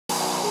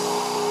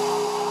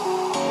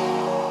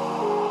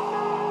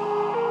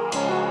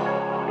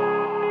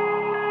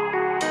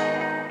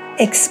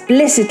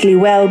explicitly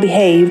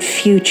well-behaved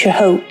Future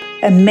Hope,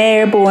 a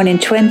mare born in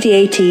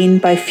 2018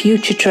 by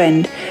Future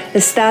Trend, a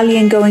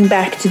stallion going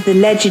back to the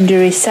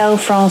legendary Selle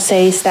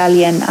Francais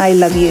stallion I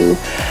Love You,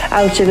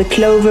 out of a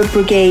Clover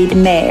Brigade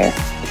Mare.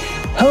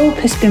 Hope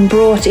has been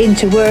brought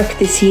into work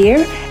this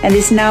year and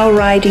is now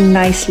riding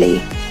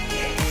nicely.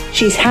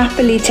 She's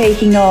happily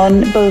taking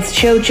on both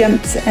show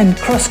jumps and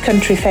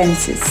cross-country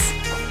fences.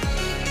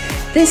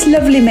 This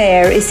lovely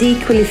mare is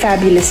equally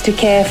fabulous to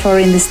care for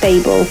in the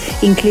stable,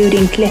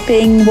 including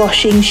clipping,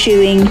 washing,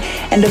 shoeing,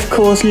 and of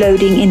course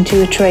loading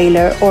into a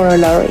trailer or a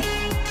lorry.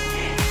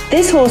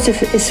 This horse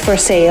is for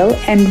sale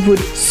and would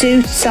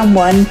suit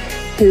someone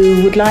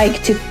who would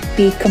like to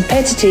be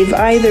competitive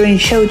either in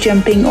show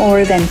jumping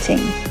or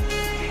eventing.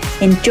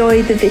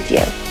 Enjoy the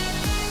video.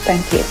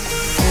 Thank you.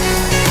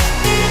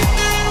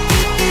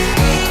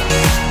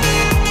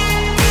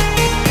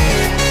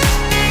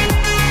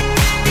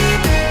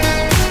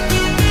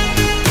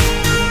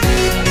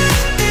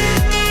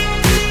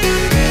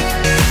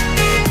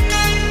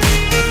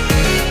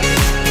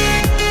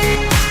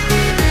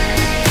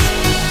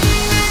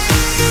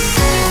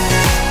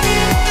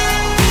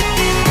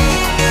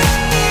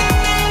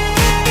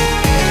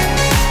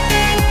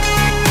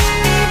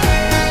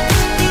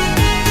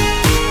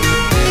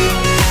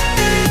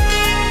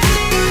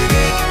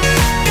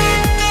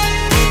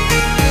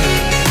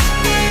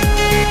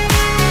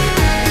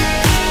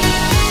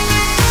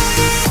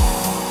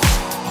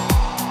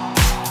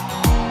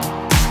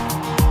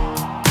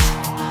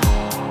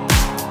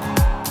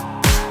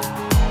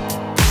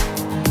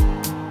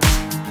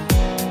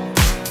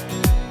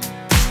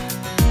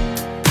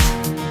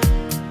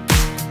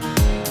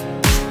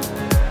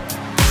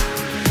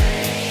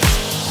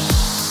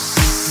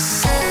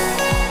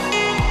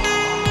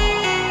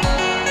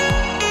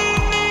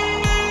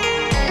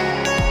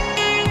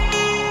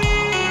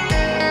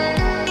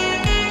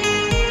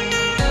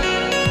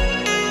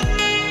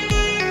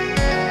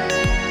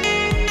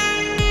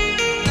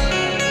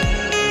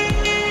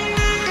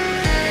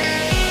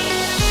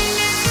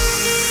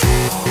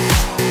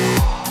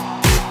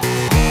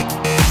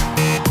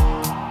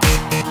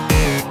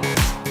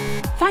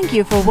 Thank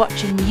you for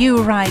watching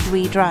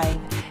Youridewedrive.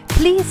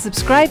 Please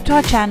subscribe to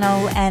our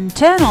channel and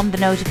turn on the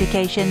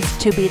notifications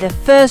to be the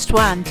first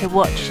one to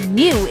watch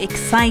new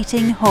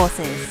exciting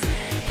horses.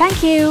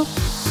 Thank you!